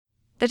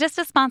The Gist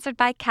is sponsored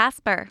by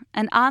Casper,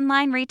 an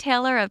online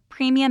retailer of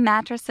premium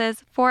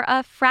mattresses for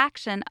a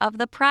fraction of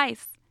the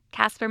price.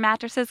 Casper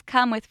mattresses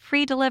come with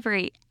free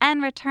delivery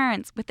and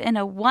returns within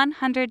a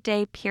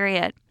 100-day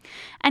period.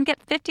 And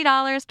get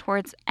 $50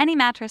 towards any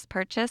mattress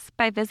purchase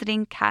by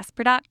visiting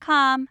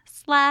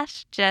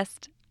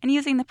casper.com/gist and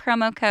using the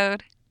promo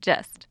code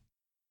GIST.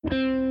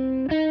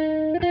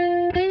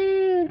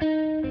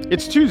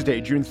 It's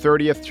Tuesday, June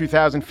 30th,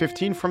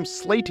 2015. From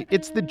Slate,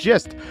 it's The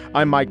Gist.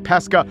 I'm Mike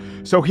Pesca.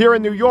 So here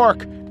in New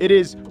York, it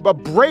is a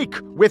break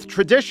with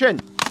tradition.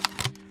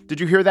 Did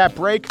you hear that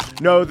break?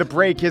 No, the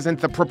break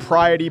isn't the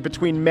propriety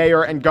between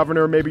mayor and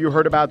governor. Maybe you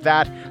heard about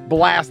that,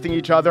 blasting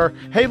each other.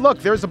 Hey,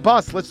 look, there's a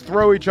bus. Let's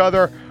throw each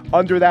other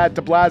under that.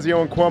 De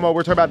Blasio and Cuomo.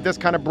 We're talking about this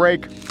kind of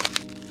break.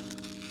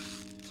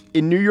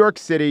 In New York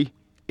City,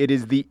 it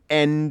is the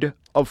end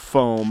of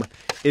foam.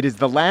 It is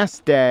the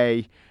last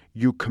day.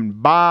 You can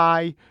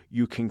buy,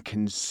 you can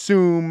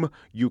consume,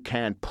 you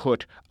can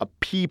put a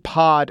pea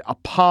pod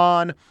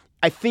upon.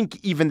 I think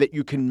even that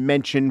you can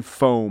mention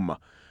foam.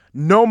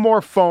 No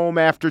more foam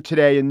after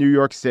today in New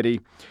York City.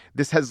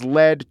 This has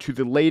led to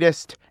the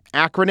latest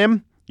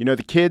acronym. You know,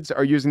 the kids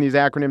are using these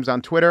acronyms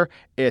on Twitter.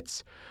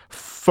 It's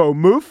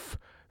FOMOOF,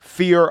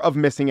 fear of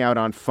missing out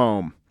on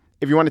foam.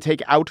 If you want to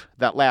take out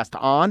that last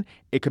on,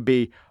 it could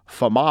be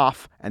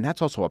FOMOF, and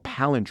that's also a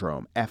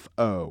palindrome,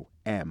 FOMOF.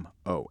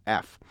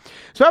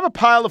 So I have a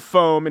pile of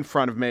foam in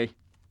front of me.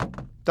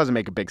 Doesn't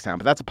make a big sound,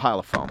 but that's a pile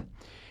of foam.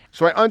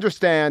 So I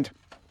understand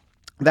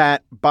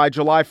that by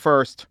July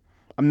 1st,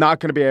 I'm not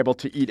going to be able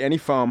to eat any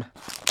foam.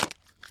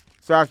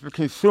 So I have to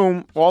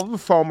consume all of the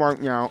foam right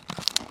now.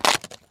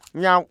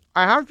 Now,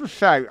 I have to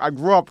say, I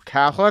grew up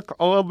Catholic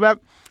a little bit,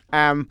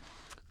 and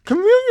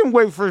communion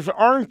wafers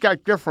aren't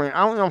that different.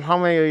 I don't know how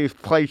many of these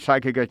plates I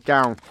could get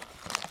down.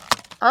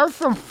 I have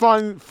some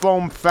fun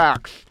foam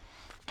facts.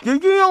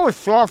 Did you know a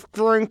soft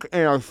drink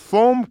in a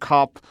foam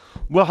cup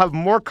will have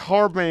more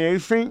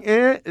carbonation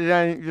in it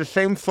than the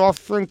same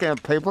soft drink in a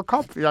paper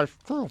cup? That's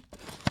true.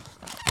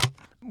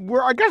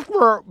 I guess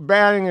we're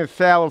banning the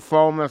sale of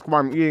foam. That's why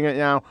I'm eating it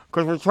now,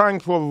 because we're trying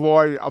to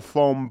avoid a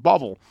foam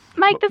bubble.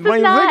 Mike, this when is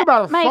you not... think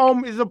about it, Mike,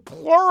 foam is a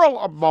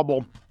plural of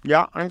bubble.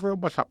 Yeah, Andrew,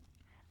 what's up?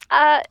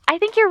 I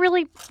think you're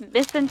really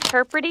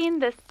misinterpreting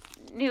this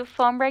new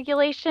foam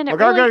regulation. I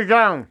gotta get it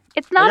down.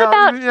 It's not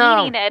about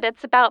eating it.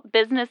 It's about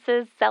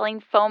businesses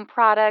selling foam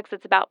products.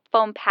 It's about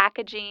foam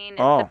packaging.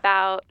 It's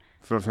about...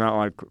 So it's not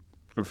like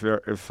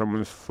if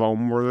someone's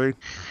foam worthy?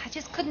 I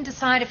just couldn't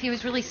decide if he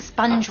was really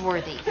sponge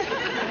worthy.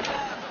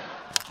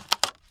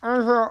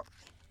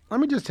 Let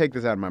me just take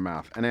this out of my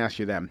mouth and ask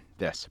you then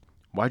this.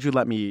 Why'd you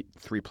let me eat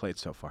 3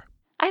 plates so far?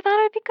 I thought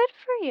it would be good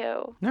for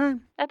you. All right.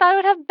 I thought it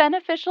would have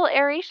beneficial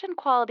aeration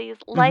qualities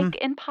like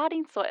in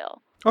potting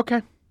soil.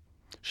 Okay.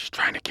 She's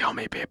trying to kill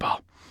me,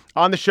 people.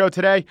 On the show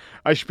today,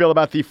 I spiel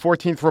about the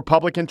 14th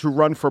Republican to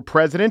run for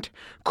president,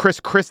 Chris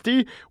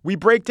Christie. We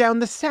break down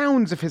the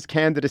sounds of his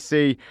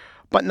candidacy,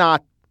 but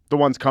not the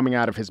ones coming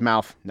out of his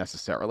mouth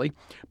necessarily.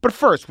 But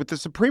first, with the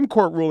Supreme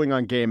Court ruling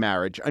on gay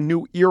marriage, a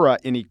new era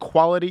in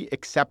equality,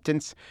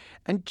 acceptance,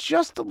 and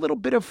just a little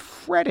bit of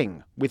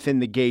fretting within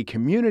the gay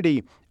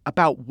community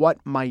about what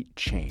might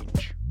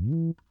change.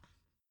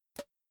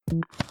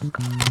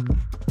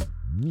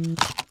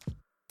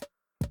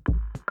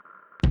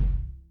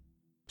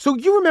 So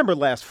you remember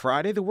last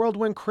Friday, the world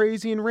went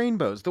crazy in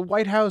rainbows. The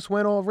White House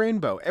went all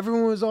rainbow.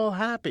 Everyone was all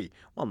happy.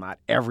 Well, not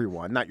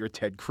everyone, not your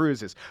Ted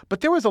Cruz's,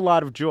 but there was a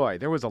lot of joy.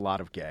 There was a lot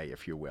of gay,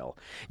 if you will.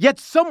 Yet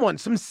some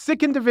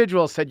sick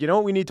individual said, you know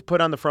what we need to put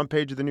on the front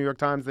page of the New York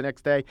Times the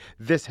next day?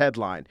 This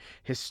headline,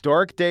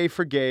 historic day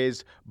for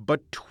gays,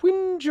 but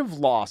twinge of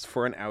loss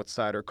for an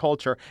outsider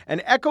culture.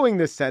 And echoing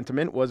this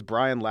sentiment was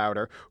Brian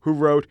Lauder, who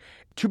wrote,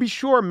 to be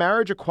sure,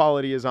 marriage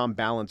equality is on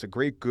balance a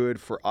great good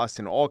for us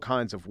in all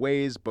kinds of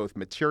ways, both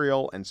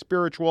material and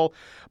spiritual,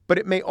 but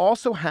it may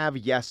also have,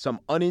 yes, some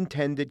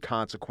unintended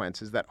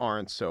consequences that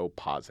aren't so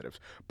positive.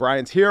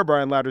 Brian's here.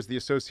 Brian Lauder's the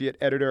associate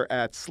editor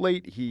at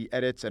Slate. He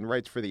edits and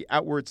writes for the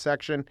Outward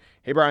section.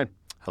 Hey, Brian.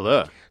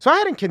 Hello. So I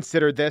hadn't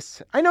considered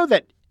this. I know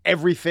that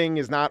everything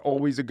is not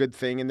always a good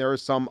thing, and there are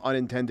some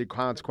unintended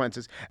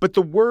consequences. But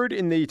the word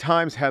in the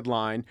Times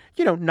headline,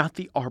 not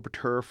the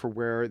arbiter for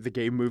where the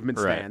gay movement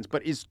stands,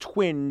 but is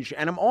twinge.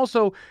 And I'm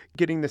also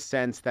getting the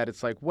sense that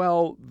it's like,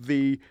 well,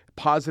 the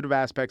positive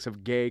aspects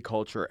of gay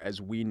culture as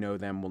we know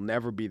them will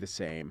never be the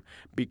same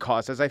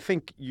because, as I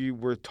think you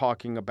were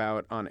talking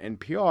about on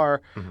NPR,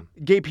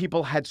 gay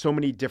people had so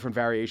many different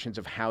variations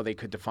of how they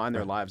could define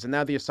their lives. And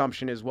now the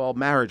assumption is, well,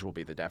 marriage will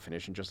be the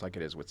definition, just like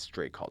it is with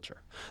straight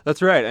culture.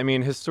 That's right. I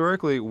mean,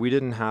 historically, we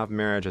didn't have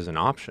marriage as an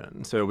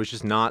option. So it was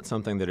just not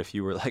something that if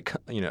you were like,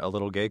 a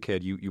little gay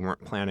kid, you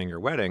weren't planning your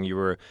wedding. You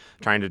were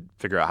trying to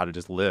figure out how to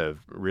just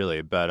live,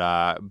 really.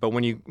 But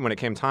when it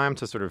came time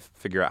to sort of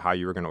figure out how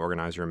you were going to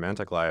organize your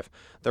romantic life, life,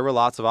 there were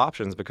lots of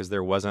options because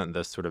there wasn't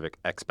this sort of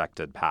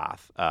expected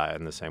path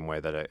in the same way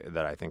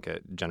that I think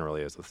it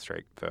generally is with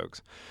straight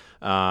folks.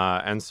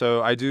 And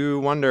so I do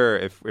wonder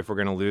if we're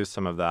going to lose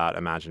some of that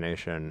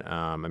imagination.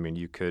 I mean,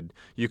 you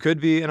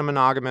could be in a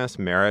monogamous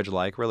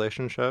marriage-like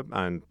relationship,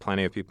 and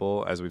plenty of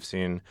people, as we've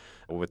seen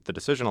with the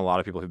decision, a lot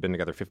of people who've been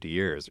together 50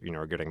 years,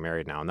 are getting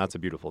married now, and that's a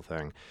beautiful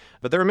thing.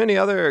 But there are many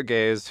other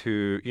gays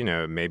who,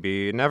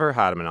 maybe never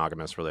had a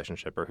monogamous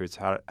relationship, or who's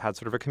had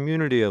sort of a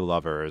community of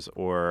lovers,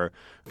 or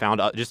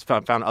found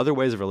other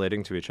ways of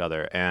relating to each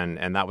other,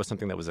 and that was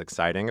something that was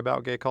exciting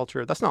about gay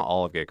culture. That's not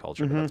all of gay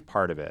culture, but that's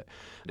part of it.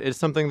 It's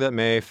something that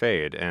may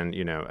fade, and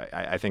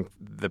I think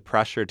the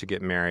pressure to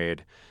get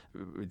married,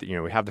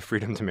 we have the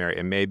freedom to marry.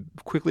 It may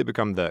quickly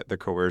become the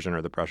coercion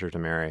or the pressure to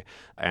marry,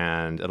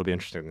 and it'll be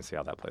interesting to see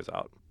how that plays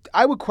out.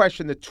 I would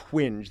question the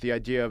twinge, the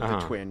idea of the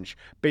twinge,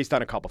 based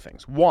on a couple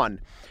things.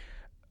 One,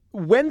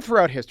 when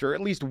throughout history, or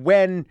at least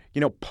when,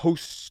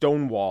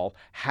 post-Stonewall,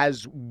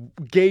 has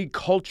gay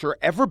culture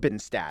ever been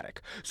static?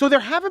 So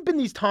there haven't been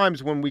these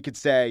times when we could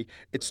say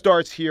it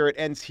starts here, it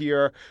ends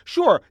here.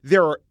 Sure,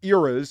 there are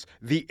eras,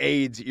 the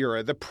AIDS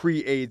era, the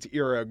pre-AIDS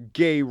era,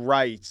 gay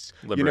rights.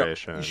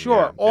 Liberation.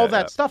 All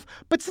that stuff.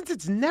 But since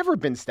it's never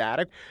been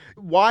static,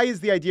 why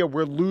is the idea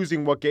we're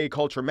losing what gay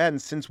culture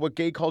meant, since what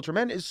gay culture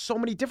meant is so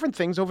many different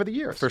things over the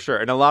years? For sure.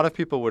 And a lot of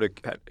people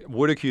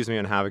would accuse me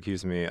and have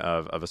accused me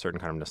of a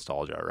certain kind of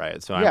nostalgia, right?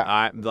 So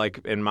I like,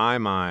 in my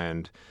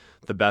mind,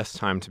 the best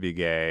time to be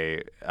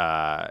gay,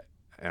 and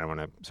I want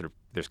to sort of,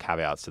 there's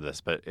caveats to this,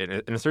 but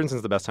in a certain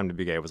sense, the best time to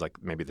be gay was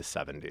like maybe the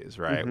 70s,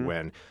 right? Mm-hmm.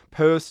 When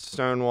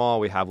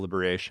post-Stonewall, we have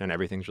liberation,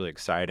 everything's really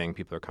exciting,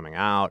 people are coming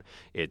out,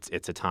 it's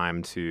a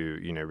time to,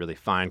 really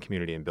find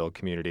community and build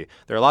community.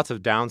 There are lots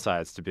of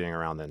downsides to being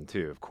around then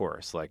too, of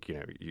course, like,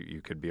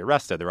 you could be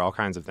arrested, there are all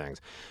kinds of things.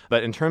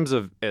 But in terms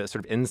of sort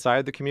of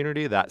inside the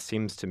community, that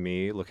seems to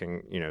me,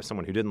 looking,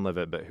 someone who didn't live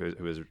it, but who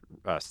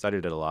has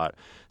studied it a lot,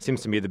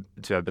 seems to me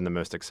to have been the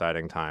most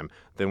exciting time.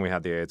 Then we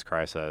had the AIDS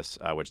crisis,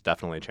 which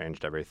definitely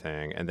changed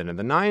everything. And then in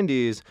the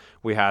 90s,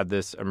 we had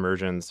this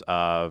emergence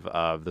of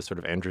the sort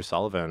of Andrew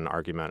Sullivan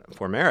argument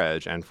for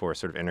marriage and for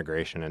sort of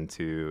integration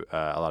into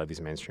a lot of these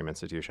mainstream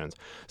institutions.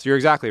 So you're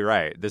exactly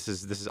right. This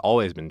has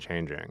always been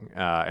changing,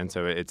 and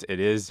so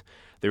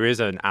there is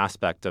an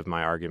aspect of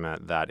my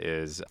argument that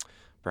is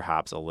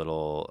perhaps a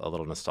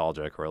little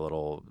nostalgic or a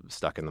little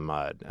stuck in the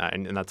mud,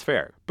 and that's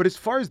fair. But as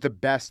far as the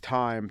best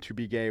time to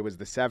be gay was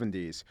the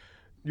 70s,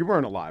 you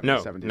weren't alive in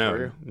the 70s,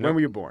 were you? No. When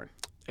were you born?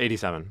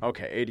 87.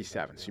 Okay,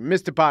 87. So you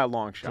missed it by a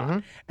long shot. Mm-hmm.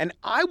 And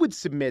I would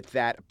submit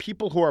that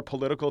people who are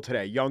political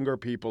today, younger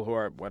people who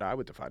are what I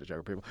would define as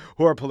younger people,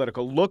 who are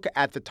political, look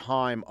at the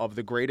time of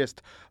the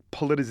greatest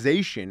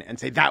politicization and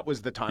say that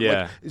was the time.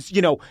 Yeah.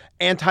 Like,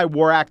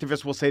 anti-war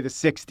activists will say the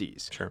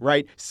 60s, sure,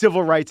 right?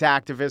 Civil rights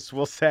activists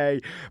will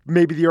say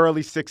maybe the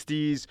early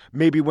 60s,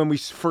 maybe when we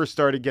first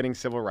started getting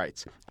civil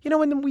rights. And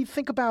then we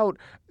think about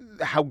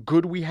how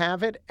good we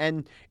have it,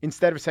 and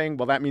instead of saying,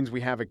 well, that means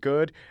we have it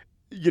good,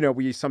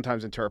 we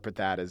sometimes interpret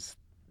that as,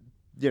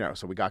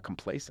 so we got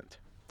complacent.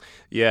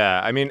 Yeah,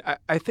 I mean,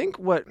 I think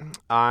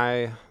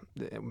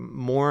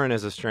mourn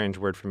is a strange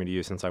word for me to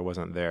use since I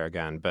wasn't there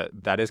again, but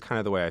that is kind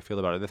of the way I feel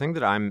about it. The thing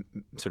that I'm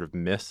sort of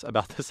miss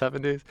about the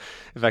 70s,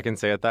 if I can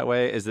say it that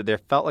way, is that there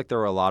felt like there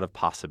were a lot of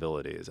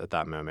possibilities at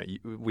that moment.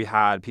 We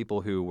had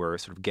people who were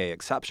sort of gay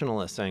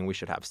exceptionalists saying we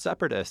should have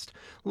separatist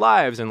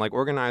lives and like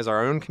organize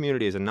our own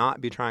communities and not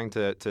be trying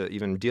to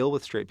even deal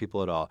with straight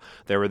people at all.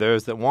 There were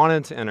those that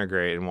wanted to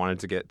integrate and wanted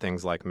to get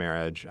things like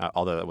marriage,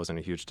 although that wasn't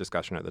a huge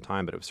discussion at the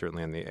time, but it was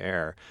certainly in the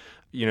air.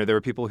 There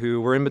were people who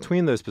were in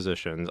between those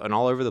positions and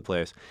all over the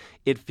place.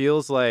 It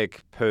feels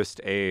like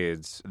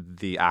post-AIDS,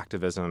 the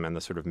activism and the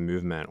sort of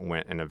movement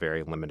went in a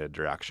very limited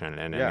direction.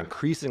 And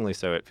increasingly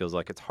so, it feels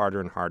like it's harder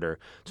and harder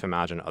to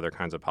imagine other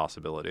kinds of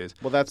possibilities.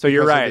 Well, so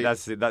you're right.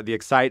 The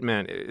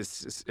excitement,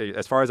 is,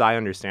 as far as I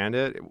understand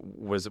it,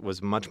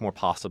 was much more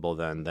possible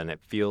than it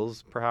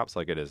feels perhaps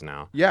like it is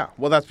now. Yeah.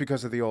 Well, that's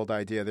because of the old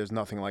idea there's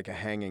nothing like a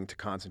hanging to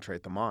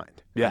concentrate the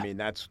mind. Yeah. I mean,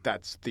 that's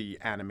the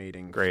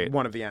animating, Great.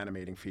 One of the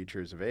animating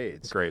features of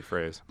AIDS. Great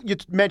phrase. You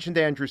mentioned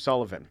Andrew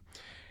Sullivan.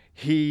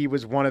 He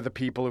was one of the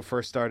people who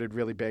first started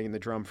really banging the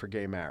drum for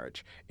gay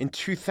marriage. In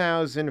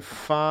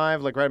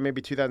 2005, maybe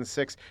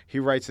 2006, he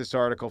writes this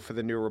article for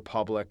the New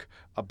Republic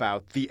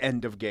about the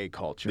end of gay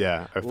culture.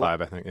 Yeah,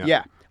 05, I think.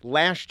 Yeah.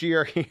 Last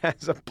year, he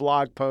has a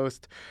blog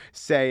post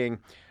saying,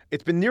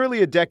 "It's been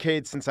nearly a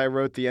decade since I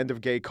wrote The End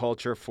of Gay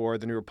Culture for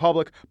the New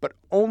Republic, but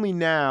only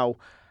now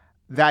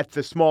that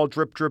the small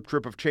drip, drip,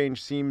 drip of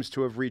change seems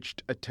to have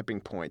reached a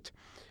tipping point."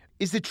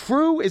 Is it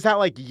true? Is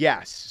that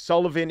yes,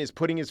 Sullivan is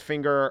putting his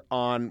finger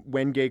on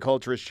when gay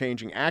culture is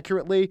changing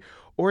accurately?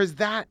 Or is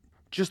that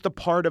just a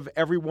part of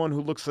everyone who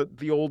looks at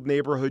the old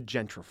neighborhood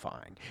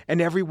gentrifying?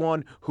 And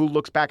everyone who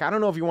looks back, I don't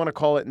know if you want to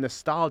call it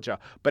nostalgia,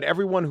 but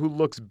everyone who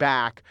looks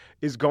back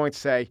is going to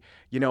say,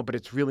 but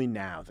it's really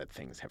now that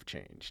things have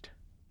changed.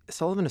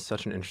 Sullivan is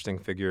such an interesting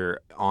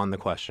figure on the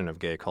question of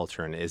gay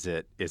culture, and is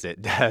it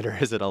dead or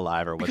is it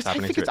alive or what's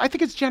happening to it? I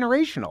think it's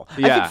generational.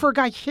 Yeah. I think for a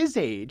guy his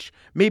age,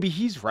 maybe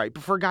he's right,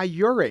 but for a guy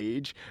your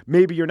age,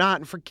 maybe you're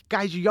not. And for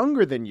guys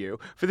younger than you,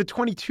 for the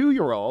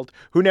 22-year-old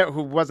who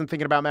wasn't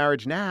thinking about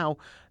marriage now,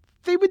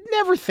 they would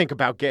never think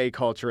about gay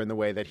culture in the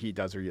way that he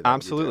does or you.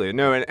 Absolutely.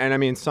 No, and I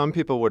mean, some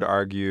people would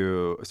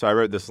argue. So I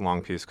wrote this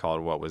long piece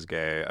called "What Was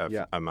Gay"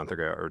 a month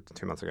ago or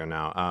 2 months ago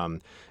now.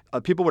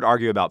 People would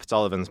argue about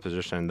Sullivan's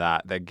position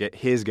that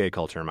his gay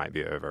culture might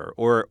be over,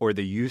 or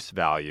the use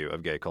value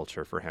of gay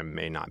culture for him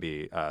may not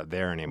be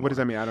there anymore. What does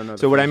that mean? I don't know.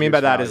 So what I mean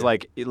by that is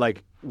like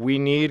we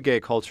need gay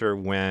culture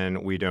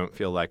when we don't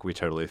feel like we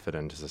totally fit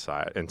into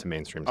society, into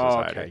mainstream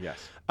society. Oh, okay,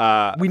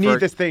 yes. We need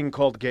this thing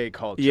called gay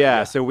culture.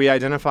 Yeah, so we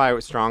identify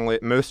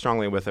most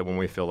strongly with it when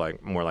we feel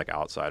like more like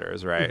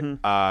outsiders, right?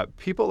 Mm-hmm.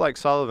 People like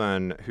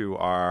Sullivan, who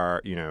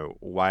are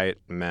white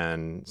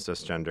men,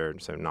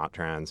 cisgender, so not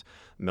trans,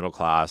 middle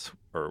class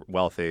or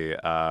wealthy,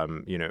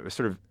 sort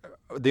of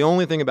the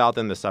only thing about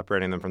them that's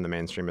separating them from the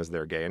mainstream is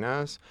their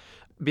gayness.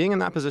 Being in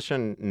that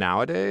position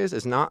nowadays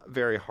is not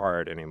very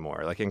hard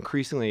anymore, like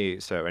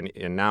increasingly so.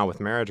 And now with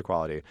marriage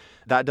equality,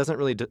 that doesn't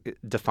really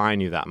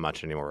define you that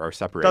much anymore or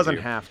separate you. It doesn't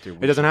have to.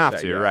 It doesn't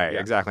have to, right,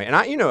 exactly.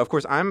 And of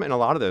course, I'm in a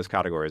lot of those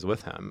categories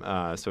with him.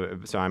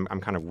 So I'm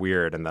kind of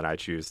weird in that I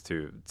choose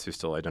to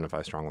still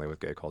identify strongly with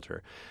gay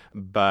culture.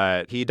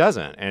 But he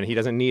doesn't, and he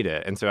doesn't need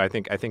it. And so I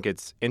think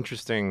it's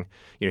interesting,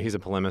 he's a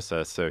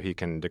polemicist, so he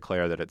can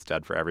declare that it's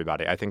dead for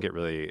everybody. I think it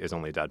really is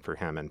only dead for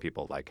him and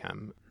people like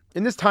him.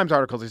 In this Times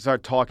article, they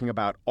start talking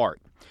about art.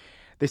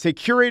 They say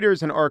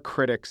curators and art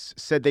critics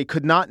said they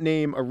could not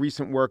name a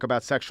recent work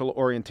about sexual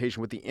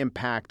orientation with the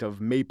impact of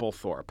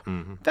Mapplethorpe.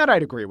 Mm-hmm. That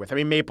I'd agree with. I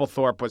mean,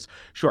 Mapplethorpe was,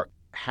 sure,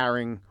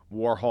 Haring,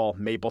 Warhol,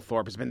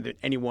 Mapplethorpe. Has been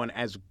anyone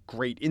as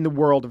great in the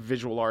world of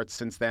visual arts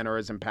since then or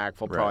as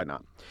impactful? Right. Probably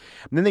not.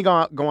 And then they go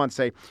on to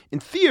say, in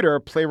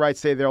theater, playwrights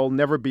say there'll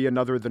never be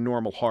another The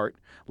Normal Heart,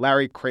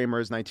 Larry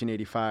Kramer's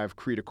 1985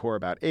 Cri de Coeur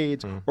about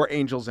AIDS, or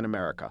Angels in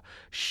America.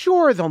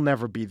 Sure, there'll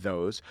never be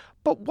those,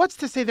 but what's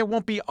to say there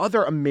won't be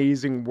other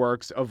amazing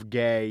works of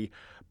gay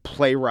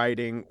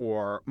playwriting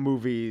or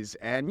movies?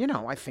 And,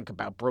 I think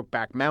about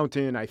Brokeback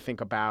Mountain. I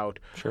think about,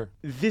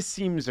 this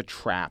seems a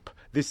trap.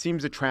 This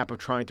seems a trap of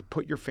trying to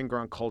put your finger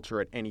on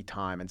culture at any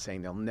time and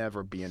saying there'll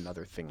never be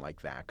another thing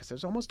like that, because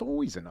there's almost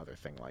always another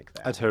thing like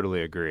that. I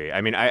totally agree.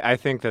 I mean, I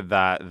think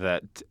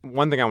that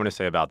one thing I want to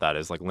say about that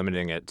is like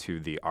limiting it to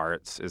the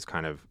arts is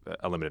kind of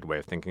a limited way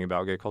of thinking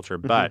about gay culture.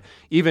 Mm-hmm. But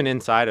even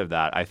inside of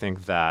that, I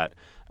think that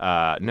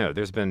no,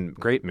 there's been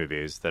great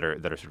movies that are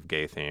sort of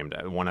gay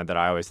themed. One that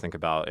I always think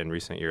about in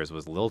recent years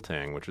was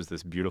Lilting, which was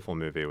this beautiful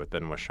movie with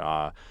Benoit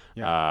Shaw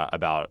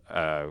about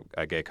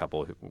a gay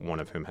couple, one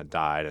of whom had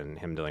died, and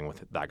him dealing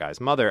with that guy's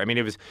mother. I mean,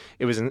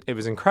 it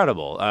was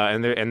incredible.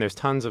 And there's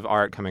tons of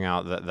art coming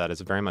out that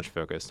is very much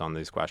focused on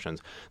these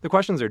questions. The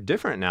questions are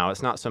different now.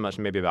 It's not so much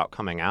maybe about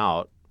coming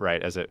out,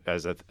 right, as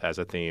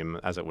a theme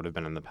as it would have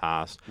been in the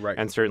past, right.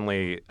 And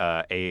certainly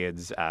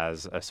AIDS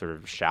as a sort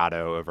of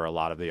shadow over a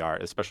lot of the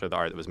art, especially the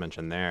art that was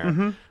mentioned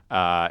there,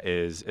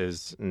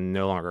 is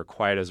no longer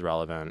quite as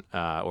relevant,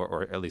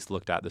 or at least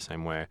looked at the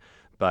same way.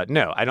 But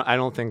no, I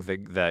don't think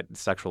that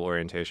sexual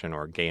orientation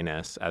or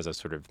gayness as a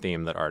sort of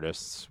theme that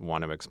artists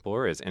want to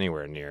explore is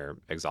anywhere near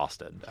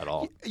exhausted at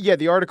all. Yeah,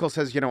 the article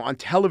says, on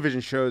television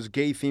shows,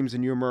 gay themes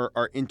and humor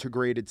are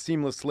integrated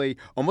seamlessly,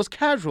 almost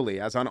casually,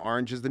 as on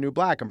Orange is the New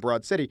Black and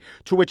Broad City,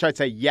 to which I'd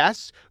say,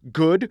 yes,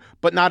 good,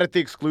 but not at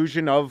the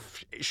exclusion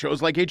of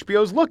shows like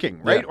HBO's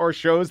Looking, right? Yeah. Or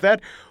shows that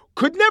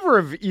could never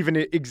have even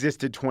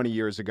existed 20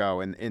 years ago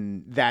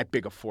in that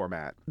big a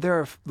format. There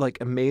are like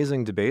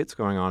amazing debates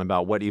going on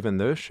about what even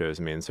those shows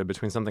mean. So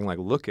between something like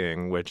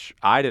Looking, which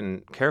I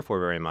didn't care for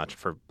very much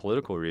for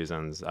political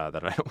reasons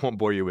that I won't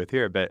bore you with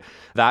here, but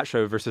that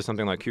show versus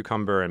something like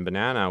Cucumber and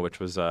Banana, which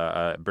was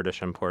a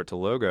British import to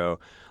Logo,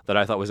 that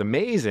I thought was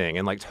amazing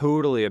and like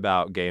totally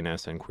about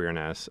gayness and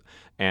queerness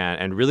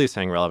and really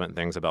saying relevant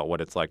things about what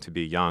it's like to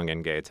be young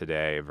and gay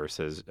today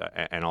versus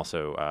and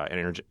also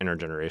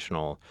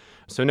intergenerational.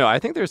 So no, I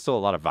think there's still a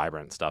lot of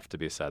vibrant stuff to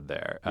be said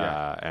there,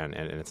 and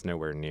it's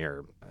nowhere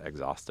near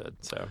exhausted.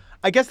 So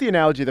I guess the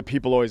analogy that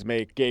people always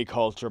make, gay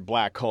culture,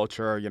 black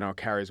culture,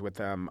 carries with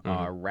them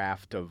a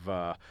raft of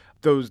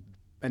those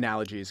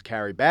analogies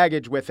carry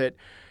baggage with it.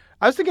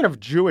 I was thinking of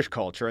Jewish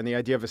culture and the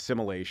idea of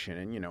assimilation.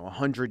 And,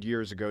 100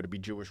 years ago to be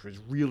Jewish was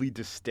really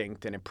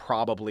distinct, and it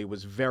probably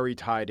was very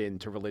tied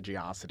into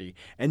religiosity.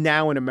 And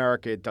now in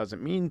America, it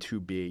doesn't mean to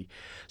be.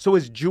 So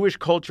as Jewish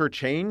culture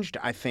changed,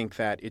 I think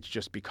that it's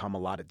just become a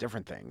lot of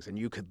different things. And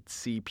you could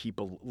see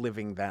people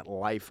living that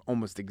life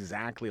almost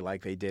exactly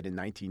like they did in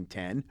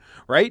 1910,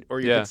 right? Or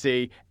you could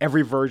see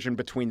every version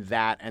between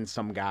that and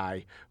some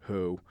guy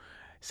who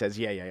says,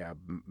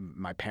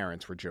 my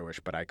parents were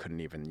Jewish, but I couldn't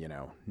even,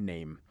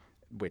 name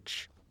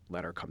which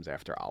letter comes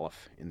after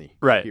Aleph in the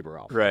Right. Hebrew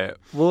alphabet. Right.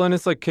 Well, and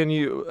it's like,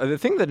 the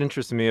thing that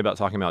interests me about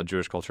talking about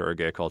Jewish culture or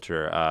gay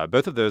culture,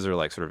 both of those are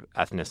like sort of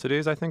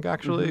ethnicities, I think,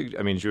 actually. Mm-hmm.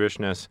 I mean,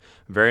 Jewishness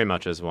very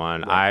much is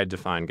one. Right. I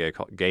define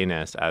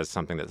gayness as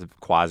something that's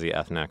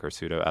quasi-ethnic or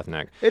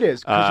pseudo-ethnic. It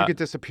is, because you could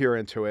disappear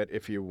into it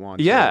if you want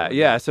to.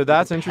 Yeah. So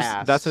that's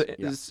interesting. pass. That's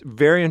a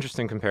very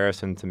interesting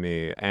comparison to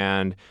me.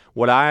 And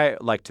what I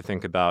like to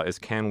think about is,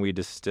 can we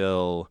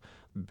distill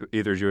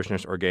either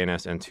Jewishness or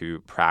gayness into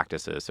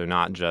practices? So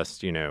not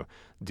just,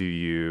 do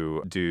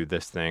you do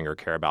this thing or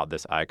care about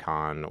this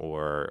icon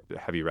or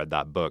have you read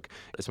that book?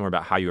 It's more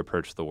about how you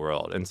approach the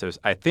world. And so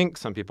I think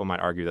some people might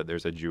argue that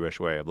there's a Jewish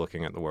way of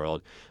looking at the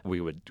world.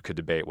 We could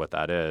debate what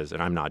that is.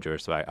 And I'm not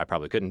Jewish, so I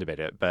probably couldn't debate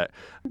it. But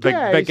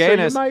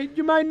gayness... So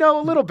you might know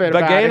a little bit but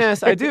about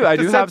gayness, it. I do. I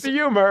do have the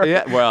humor.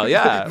 Yeah, well,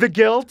 yeah. The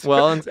guilt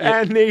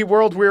and the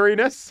world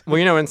weariness. Well,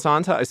 in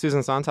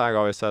Susan Sontag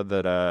always said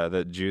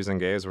that Jews and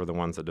gays were the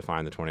ones that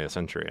defined the 20th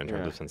century in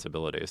terms of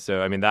sensibility.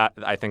 So, I mean,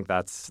 I think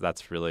that's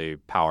really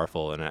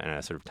powerful in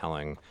a sort of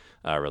telling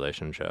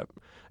relationship.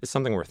 It's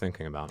something we're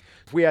thinking about.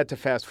 If we had to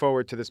fast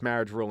forward to this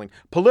marriage ruling,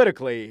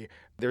 politically,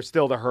 there's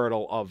still the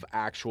hurdle of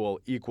actual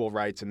equal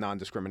rights and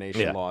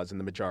non-discrimination laws in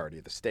the majority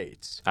of the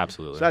states.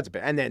 Absolutely. So that's a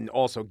bit. And then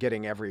also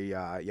getting every,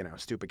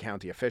 stupid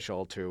county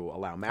official to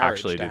allow marriage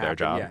actually to do their happen.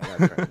 job. Yeah,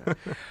 that's right.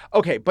 Yeah.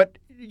 Okay, but,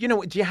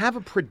 do you have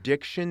a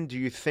prediction? Do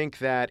you think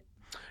that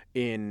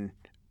in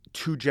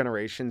 2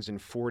 generations, in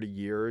 40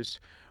 years,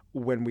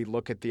 when we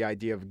look at the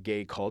idea of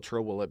gay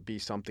culture, will it be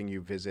something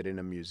you visit in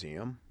a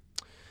museum?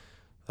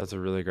 That's a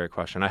really great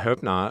question. I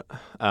hope not.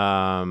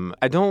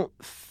 I don't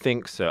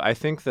think so. I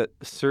think that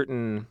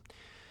certain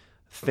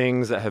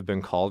things that have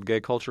been called gay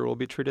culture will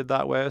be treated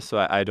that way.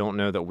 So I don't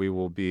know that we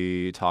will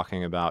be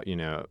talking about,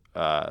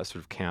 sort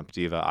of camp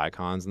diva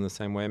icons in the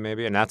same way,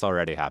 maybe. And that's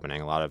already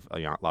happening. A lot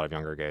of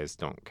younger gays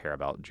don't care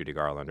about Judy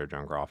Garland or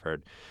Joan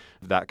Crawford.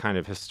 That kind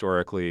of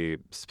historically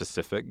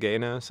specific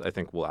gayness, I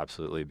think, will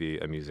absolutely be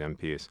a museum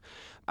piece.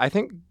 I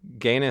think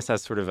gayness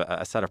as sort of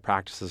a set of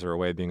practices or a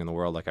way of being in the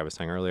world, like I was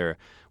saying earlier,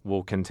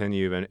 will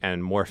continue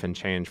and morph and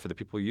change for the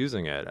people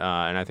using it.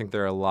 And I think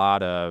there are a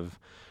lot of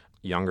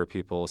younger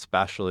people,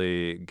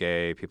 especially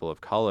gay people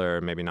of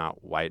color, maybe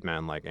not white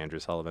men like Andrew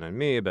Sullivan and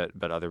me, but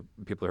other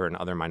people who are in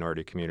other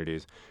minority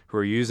communities who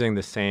are using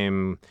the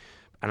same,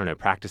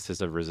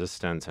 practices of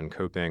resistance and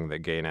coping that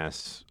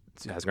gayness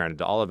has granted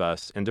to all of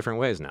us in different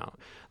ways now.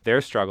 Their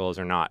struggles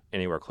are not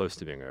anywhere close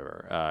to being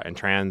over, and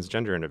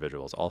transgender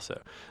individuals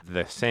also.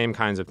 The same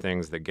kinds of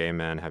things that gay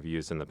men have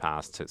used in the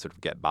past to sort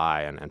of get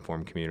by and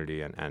form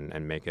community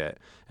and make it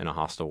in a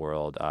hostile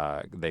world,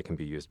 they can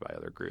be used by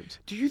other groups.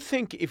 Do you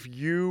think if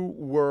you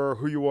were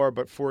who you are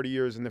but 40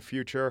 years in the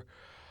future,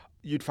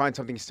 you'd find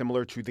something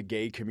similar to the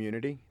gay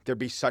community? There'd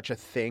be such a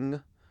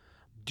thing?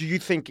 Do you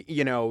think,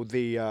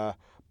 the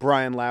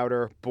Brian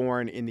Lauder,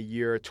 born in the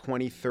year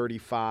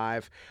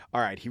 2035. All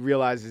right, he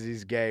realizes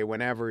he's gay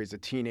whenever he's a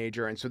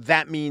teenager. And so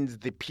that means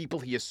the people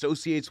he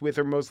associates with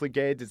are mostly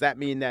gay. Does that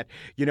mean that,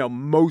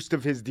 most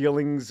of his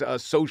dealings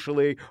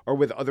socially are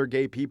with other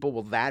gay people?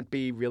 Will that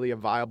be really a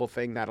viable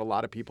thing that a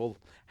lot of people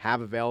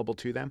have available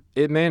to them?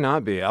 It may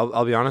not be.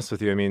 I'll be honest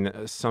with you. I mean,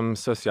 some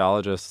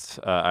sociologists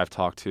I've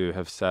talked to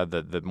have said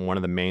that one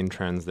of the main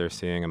trends they're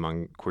seeing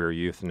among queer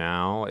youth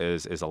now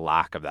is a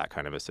lack of that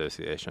kind of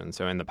association.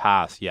 So in the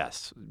past,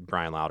 yes,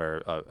 Brian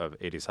Lauder of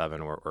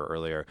 87 or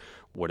earlier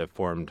would have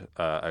formed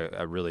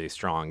a really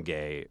strong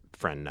gay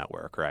friend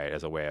network, right,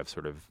 as a way of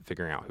sort of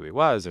figuring out who he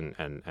was and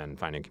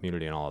finding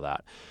community and all of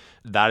that.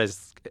 That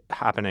is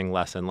happening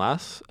less and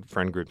less.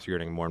 Friend groups are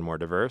getting more and more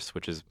diverse,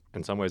 which is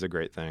in some ways a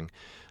great thing.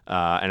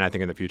 And I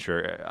think in the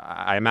future,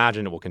 I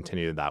imagine it will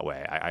continue that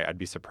way. I'd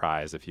be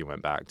surprised if you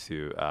went back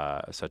to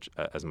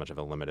as much of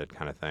a limited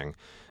kind of thing.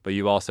 But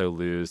you also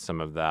lose some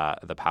of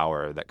the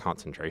power that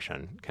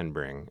concentration can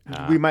bring.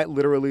 We might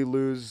literally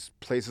lose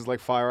places like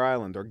Fire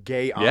Island or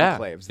gay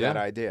enclaves, that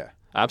idea.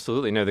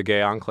 Absolutely. No, the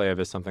gay enclave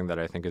is something that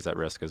I think is at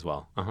risk as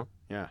well. Uh-huh.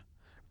 Yeah.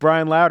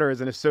 Brian Lauder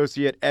is an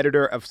associate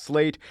editor of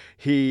Slate.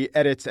 He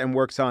edits and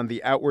works on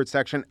the Outward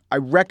section. I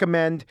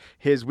recommend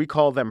we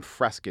call them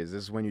frescas.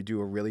 This is when you do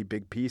a really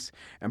big piece.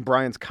 And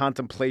Brian's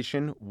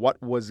contemplation,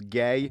 What Was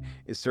Gay,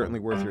 is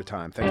certainly worth your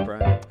time. Thanks,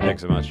 Brian.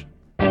 Thanks so much.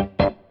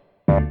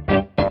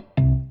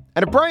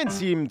 And if Brian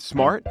seemed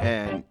smart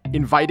and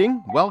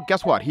inviting, well,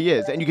 guess what? He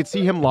is. And you can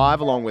see him live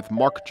along with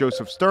Mark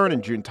Joseph Stern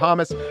and June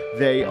Thomas.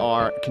 They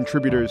are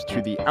contributors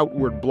to the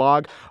Outward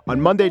blog. On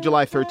Monday,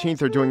 July 13th,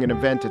 they're doing an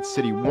event at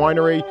City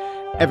Winery.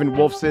 Evan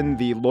Wolfson,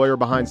 the lawyer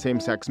behind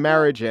same-sex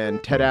marriage,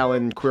 and Ted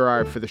Allen, Queer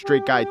Eye for the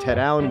Straight Guy, Ted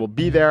Allen, will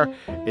be there.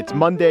 It's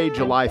Monday,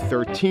 July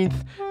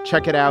 13th.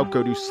 Check it out.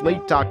 Go to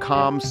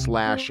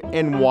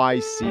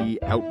slate.com/NYC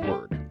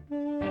Outward.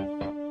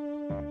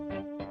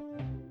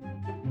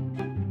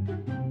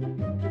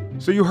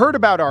 So you heard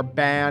about our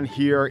ban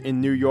here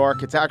in New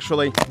York. It's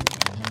actually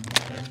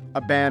a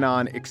ban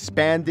on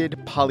expanded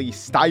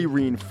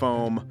polystyrene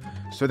foam.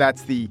 So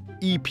that's the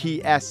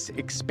EPS,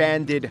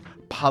 expanded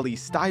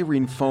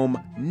polystyrene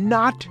foam,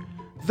 not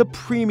the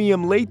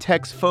premium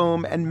latex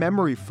foam and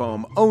memory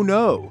foam. Oh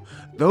no,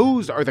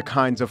 those are the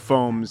kinds of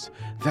foams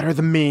that are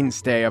the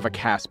mainstay of a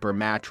Casper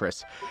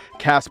mattress.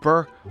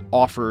 Casper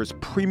offers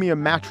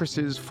premium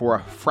mattresses for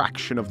a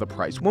fraction of the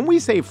price. When we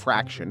say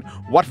fraction,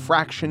 what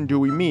fraction do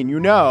we mean?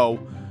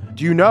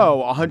 Do you know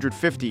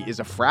 150 is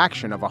a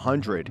fraction of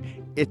 100?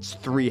 It's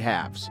 3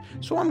 halves.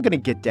 So I'm going to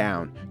get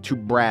down to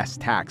brass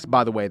tacks.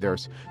 By the way,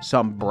 there's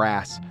some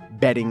brass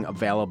bedding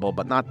available,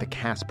 but not the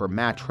Casper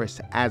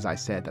mattress. As I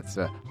said, that's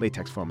the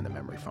latex foam and the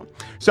memory foam.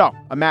 So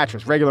a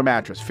mattress, regular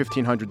mattress,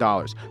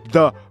 $1,500.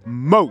 The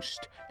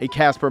most a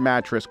Casper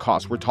mattress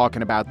costs. We're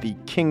talking about the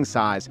king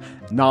size,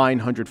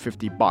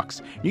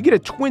 $950. You get a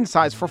twin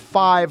size for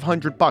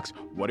 $500.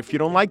 What if you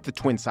don't like the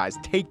twin size?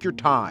 Take your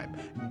time.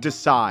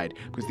 Decide.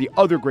 Because the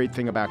other great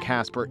thing about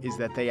Casper is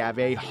that they have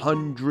a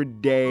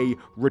 100-day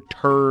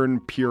return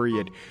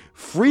period.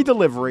 Free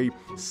delivery,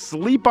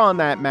 sleep on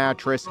that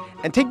mattress,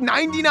 and take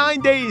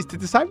 99 days to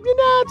decide,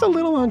 it's a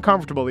little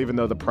uncomfortable, even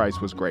though the price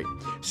was great.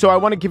 So I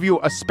want to give you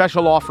a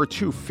special offer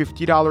too,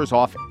 $50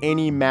 off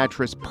any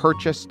mattress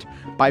purchased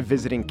by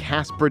visiting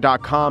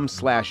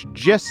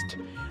Casper.com/gist.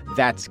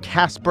 That's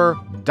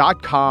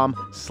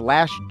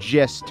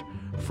Casper.com/gist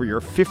for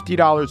your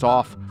 $50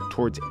 off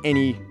towards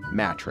any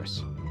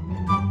mattress.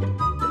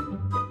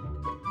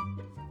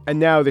 And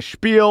now the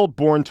spiel,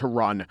 Born to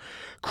Run.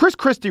 Chris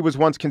Christie was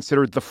once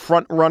considered the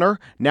front runner.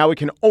 Now we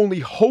can only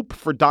hope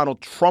for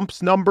Donald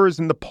Trump's numbers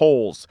in the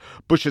polls.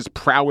 Bush's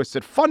prowess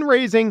at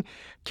fundraising,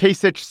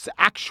 Kasich's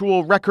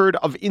actual record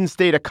of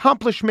in-state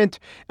accomplishment,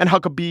 and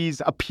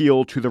Huckabee's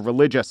appeal to the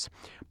religious.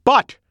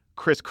 But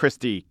Chris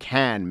Christie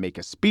can make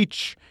a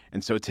speech,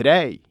 and so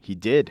today he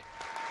did.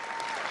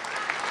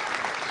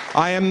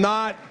 I am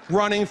not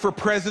running for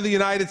president of the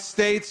United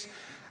States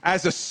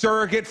as a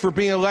surrogate for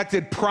being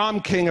elected prom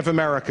king of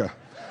America.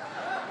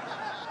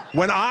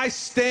 When I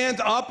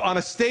stand up on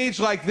a stage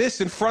like this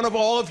in front of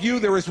all of you,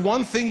 there is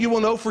one thing you will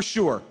know for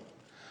sure.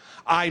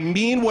 I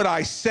mean what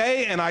I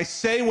say, and I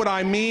say what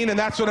I mean, and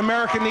that's what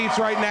America needs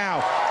right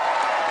now.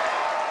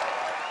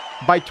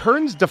 By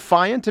turns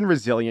defiant and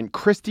resilient,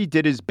 Christie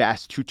did his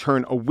best to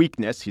turn a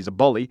weakness, he's a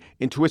bully,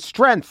 into a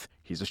strength,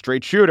 he's a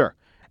straight shooter.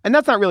 And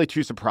that's not really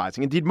too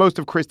surprising. Indeed, most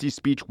of Christie's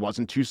speech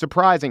wasn't too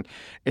surprising.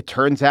 It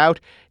turns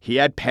out he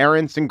had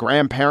parents and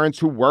grandparents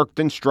who worked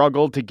and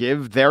struggled to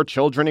give their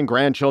children and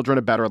grandchildren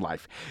a better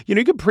life. You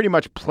could pretty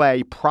much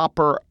play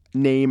proper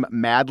name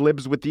Mad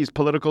Libs with these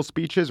political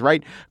speeches,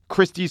 right?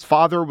 Christie's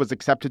father was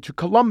accepted to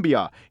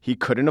Columbia. He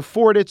couldn't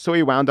afford it, so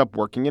he wound up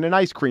working in an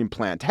ice cream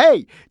plant.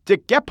 Hey,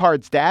 Dick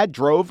Gephardt's dad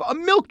drove a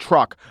milk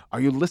truck.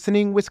 Are you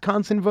listening,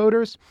 Wisconsin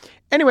voters?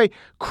 Anyway,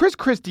 Chris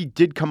Christie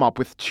did come up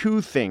with 2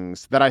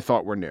 things that I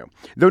thought were new,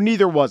 though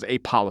neither was a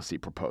policy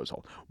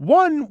proposal.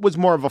 One was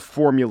more of a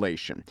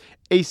formulation,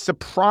 a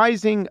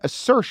surprising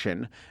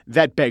assertion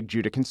that begged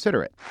you to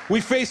consider it. We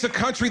face a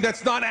country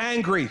that's not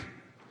angry.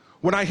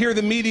 When I hear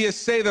the media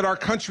say that our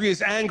country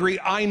is angry,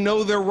 I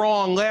know they're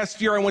wrong.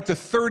 Last year, I went to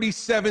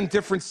 37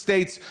 different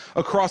states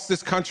across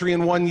this country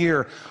in 1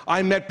 year.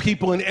 I met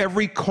people in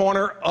every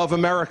corner of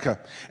America,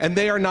 and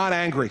they are not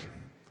angry.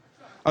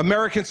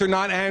 Americans are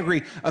not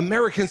angry.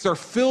 Americans are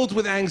filled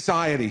with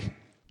anxiety.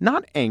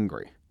 Not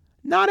angry.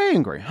 Not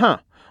angry, huh?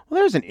 Well,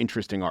 there's an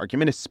interesting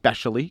argument,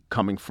 especially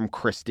coming from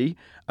Christie,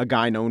 a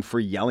guy known for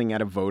yelling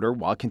at a voter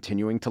while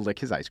continuing to lick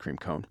his ice cream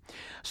cone.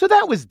 So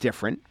that was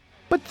different.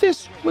 But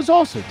this was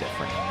also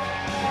different.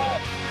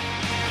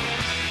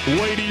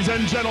 Ladies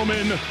and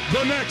gentlemen,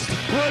 the next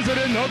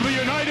President of the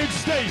United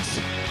States,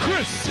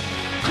 Chris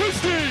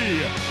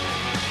Christie.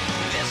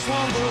 This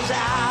one goes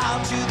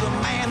out to the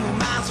man who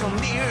minds for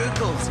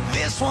miracles.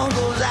 This one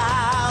goes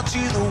out to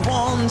the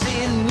ones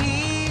in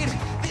need.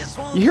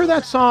 You hear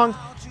that song?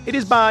 It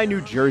is by New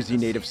Jersey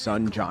native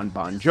son John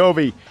Bon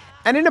Jovi.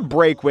 And in a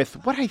break with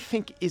what I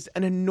think is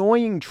an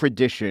annoying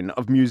tradition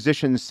of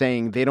musicians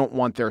saying they don't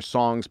want their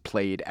songs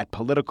played at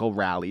political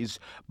rallies,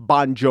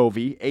 Bon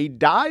Jovi, a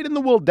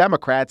dyed-in-the-wool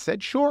Democrat,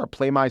 said, sure,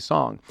 play my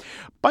song.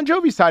 Bon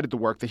Jovi cited the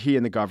work that he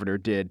and the governor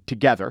did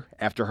together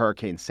after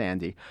Hurricane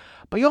Sandy.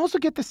 But you also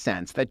get the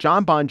sense that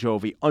John Bon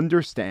Jovi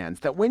understands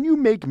that when you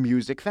make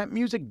music, that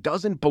music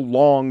doesn't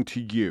belong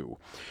to you.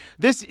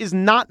 This is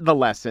not the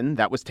lesson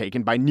that was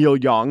taken by Neil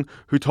Young,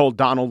 who told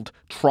Donald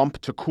Trump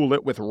to cool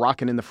it with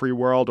Rockin' in the Free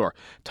World, or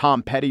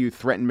Tom Petty, who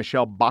threatened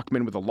Michelle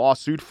Bachmann with a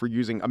lawsuit for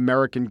using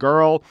American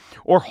Girl,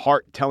 or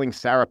Hart telling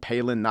Sarah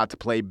Palin not to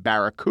play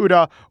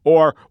Barracuda,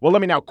 or, well,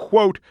 let me now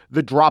quote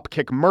the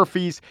Dropkick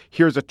Murphys.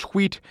 Here's a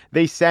tweet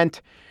they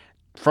sent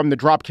from the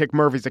Dropkick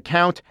Murphys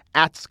account,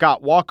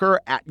 @ScottWalker,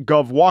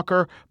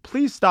 @GovWalker.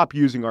 Please stop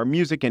using our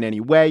music in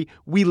any way.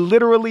 We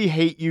literally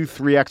hate you,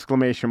 3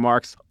 exclamation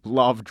marks.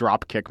 Love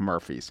Dropkick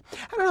Murphys.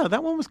 I don't know,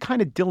 that one was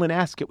kind of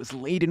Dylan-esque. It was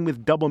laden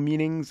with double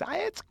meanings.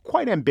 It's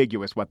quite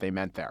ambiguous what they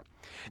meant there.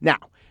 Now,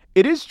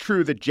 It is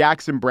true that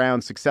Jackson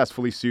Browne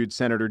successfully sued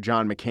Senator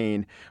John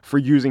McCain for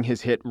using his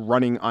hit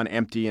Running on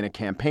Empty in a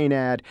campaign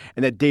ad,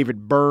 and that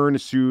David Byrne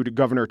sued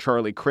Governor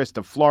Charlie Crist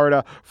of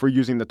Florida for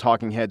using the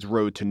Talking Heads'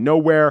 Road to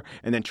Nowhere,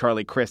 and then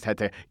Charlie Crist had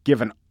to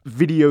give an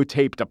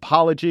videotaped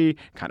apology,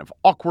 kind of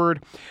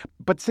awkward.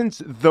 But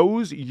since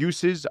those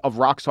uses of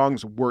rock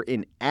songs were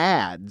in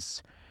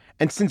ads,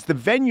 and since the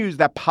venues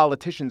that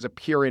politicians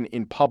appear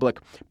in public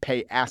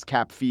pay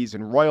ASCAP fees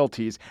and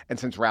royalties, and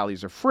since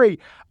rallies are free,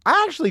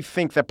 I actually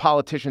think that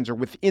politicians are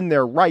within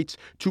their rights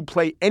to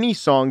play any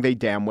song they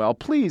damn well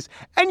please.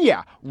 And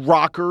yeah,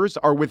 rockers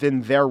are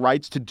within their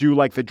rights to do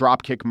like the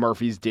Dropkick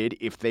Murphys did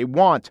if they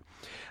want.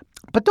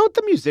 But don't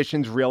the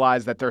musicians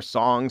realize that their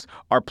songs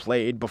are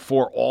played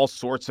before all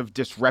sorts of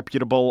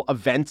disreputable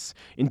events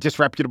in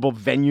disreputable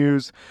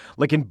venues,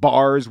 like in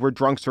bars where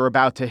drunks are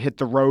about to hit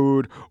the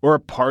road, or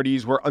at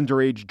parties where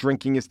underage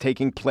drinking is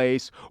taking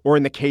place, or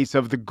in the case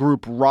of the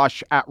group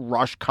Rush at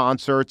Rush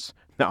concerts?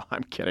 No,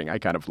 I'm kidding. I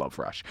kind of love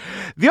Rush.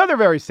 The other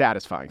very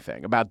satisfying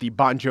thing about the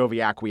Bon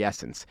Jovi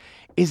acquiescence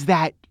is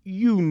that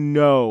you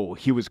know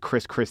he was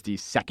Chris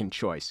Christie's second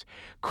choice.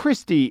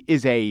 Christie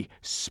is a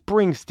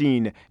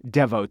Springsteen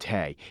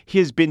devotee. He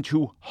has been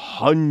to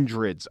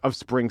hundreds of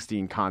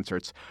Springsteen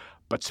concerts,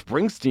 but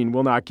Springsteen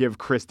will not give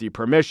Christie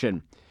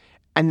permission.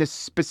 And the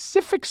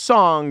specific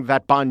song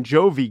that Bon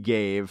Jovi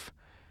gave,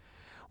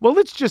 well,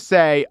 let's just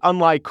say,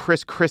 unlike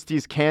Chris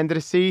Christie's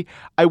candidacy,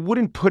 I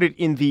wouldn't put it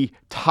in the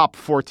top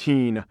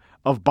 14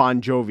 of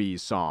Bon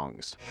Jovi's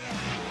songs.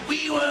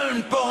 We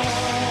weren't born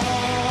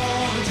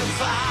to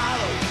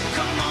follow.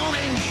 Come on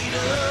and get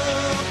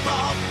up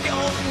off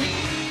your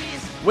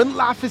knees. When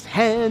life is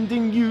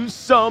handing you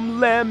some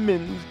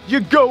lemons, you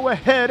go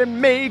ahead and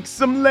make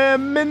some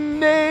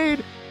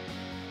lemonade.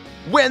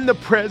 When the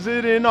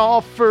president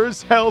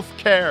offers health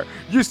care,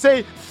 you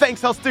say,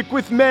 thanks, I'll stick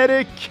with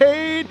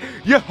Medicaid.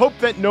 You hope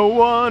that no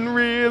one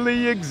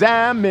really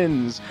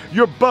examines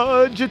your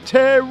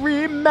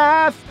budgetary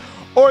math,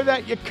 or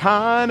that you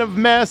kind of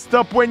messed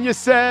up when you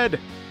said,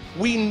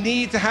 We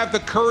need to have the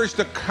courage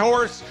to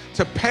course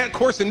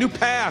a new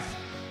path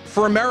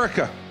for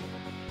America.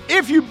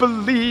 if you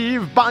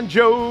believe Bon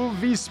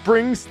Jovi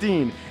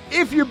Springsteen,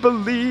 if you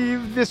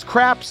believe this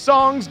crap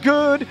song's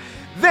good,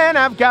 then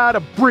I've got a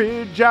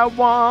bridge I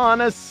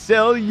wanna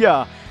sell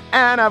ya,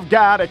 and I've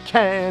got a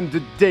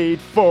candidate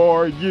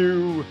for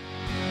you.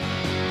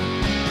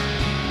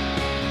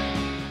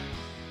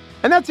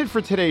 And that's it for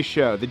today's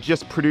show. The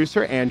Gist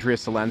producer, Andrea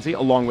Salenzi,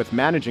 along with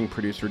managing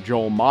producer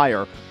Joel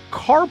Meyer,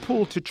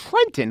 carpool to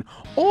Trenton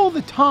all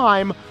the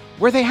time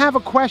where they have a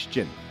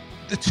question.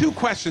 The two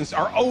questions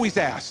are always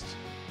asked.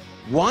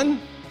 One,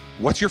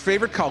 what's your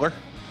favorite color?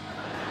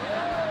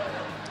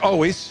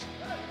 Always.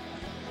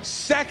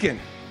 Second,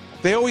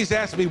 they always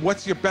ask me,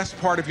 what's your best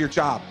part of your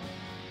job?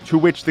 To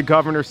which the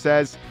governor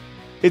says,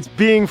 it's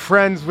being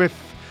friends with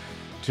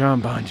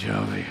John Bon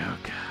Jovi. Oh,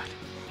 God.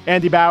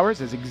 Andy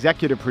Bowers, as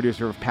executive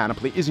producer of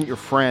Panoply, isn't your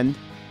friend.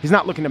 He's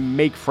not looking to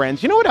make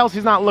friends. You know what else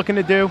he's not looking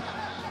to do?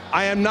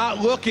 I am not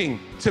looking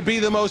to be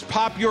the most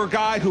popular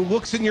guy who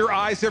looks in your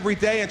eyes every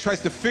day and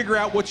tries to figure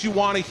out what you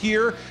want to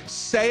hear,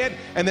 say it,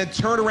 and then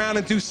turn around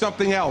and do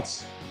something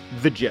else.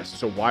 The Gist.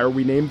 So why are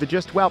we named The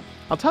Gist? Well,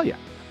 I'll tell you.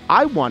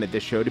 I wanted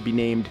this show to be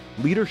named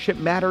Leadership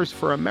Matters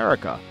for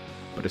America,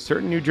 but a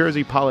certain New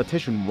Jersey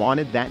politician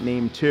wanted that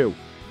name too.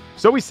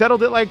 So we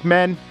settled it like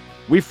men.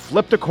 We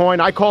flipped a coin.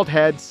 I called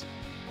heads,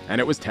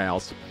 and it was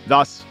tails.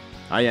 Thus,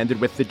 I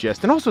ended with The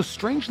Gist, and also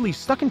strangely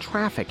stuck in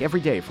traffic every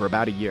day for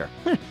about a year.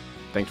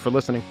 Thanks for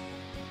listening.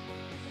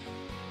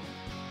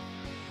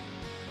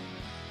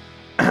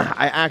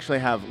 I actually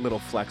have little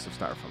flecks of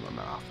styrofoam in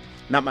my mouth.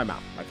 Not my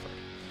mouth, my throat.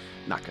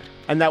 Not good.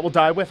 And that will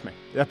die with me,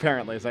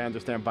 apparently, as I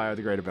understand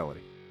biodegradability.